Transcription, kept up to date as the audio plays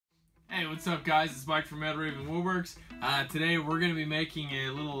Hey, what's up guys? It's Mike from Woodworks. Today we're going to be making a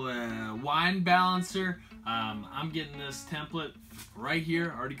little wine balancer. I'm getting this template right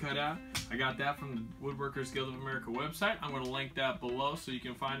here, already cut out. I got that from the Woodworkers Guild of America website. I'm going to link that below so you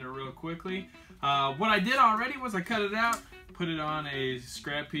can find it real quickly. What I did already was I cut it out, put it on a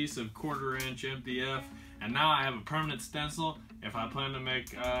scrap piece of 1/4 inch MDF, and now I have a permanent stencil. If I plan to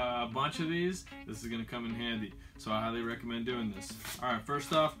make a bunch of these, this is going to come in handy. So I highly recommend doing this. Alright,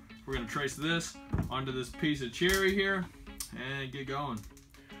 first off, we're going to trace this onto this piece of cherry here and get going.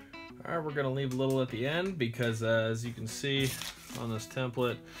 Alright, we're going to leave a little at the end because as you can see on this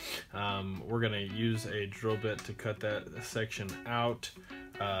template, we're going to use a drill bit to cut that section out.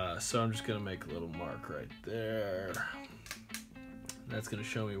 So I'm just going to make a little mark right there. That's going to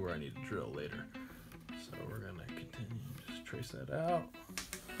show me where I need to drill later. So we're going to continue, just trace that out.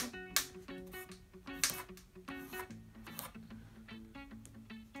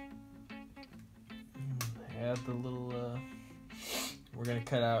 Add the little, we're going to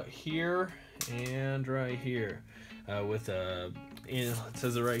cut out here and right here with it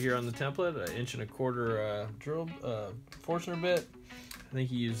says it right here on the template, 1 1/4 inch drill Forstner bit. I think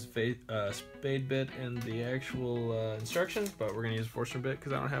he used spade bit in the actual instructions, but we're going to use Forstner bit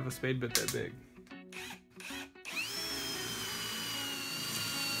because I don't have a spade bit that big.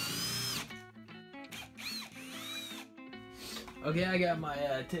 Okay, I got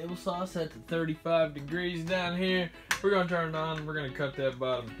my table saw set to 35 degrees down here. We're going to turn it on and we're going to cut that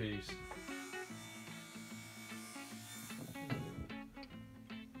bottom piece.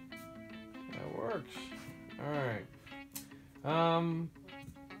 That works. Alright. I'm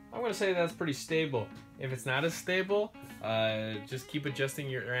going to say that's pretty stable. If it's not as stable, just keep adjusting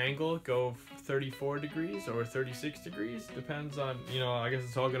your angle. Go 34 degrees or 36 degrees. Depends on, I guess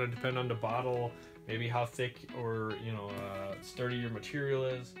it's all going to depend on the bottle, maybe how thick or, sturdy your material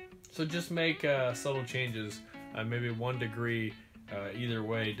is. So just make subtle changes, maybe 1 degree either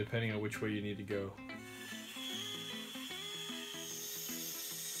way, depending on which way you need to go.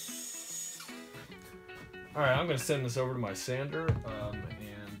 Alright, I'm going to send this over to my sander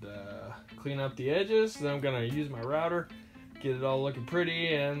and clean up the edges. Then I'm going to use my router, get it all looking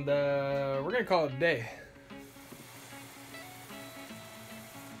pretty, and we're going to call it a day.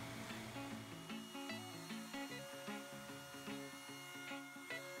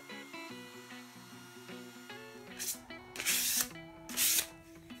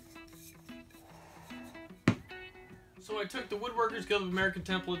 So I took the Woodworkers Guild of America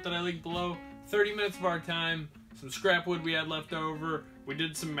template that I linked below, 30 minutes of our time, some scrap wood we had left over, we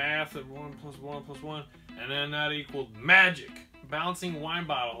did some math of 1 + 1 + 1, and then that equaled magic! Balancing wine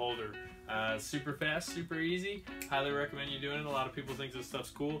bottle holder. Super fast, super easy. Highly recommend you doing it. A lot of people think this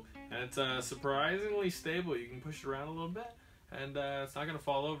stuff's cool, and it's surprisingly stable. You can push it around a little bit, and it's not going to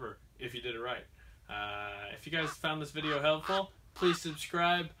fall over if you did it right. If you guys found this video helpful, please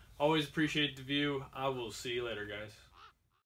subscribe. Always appreciate the view. I will see you later, guys.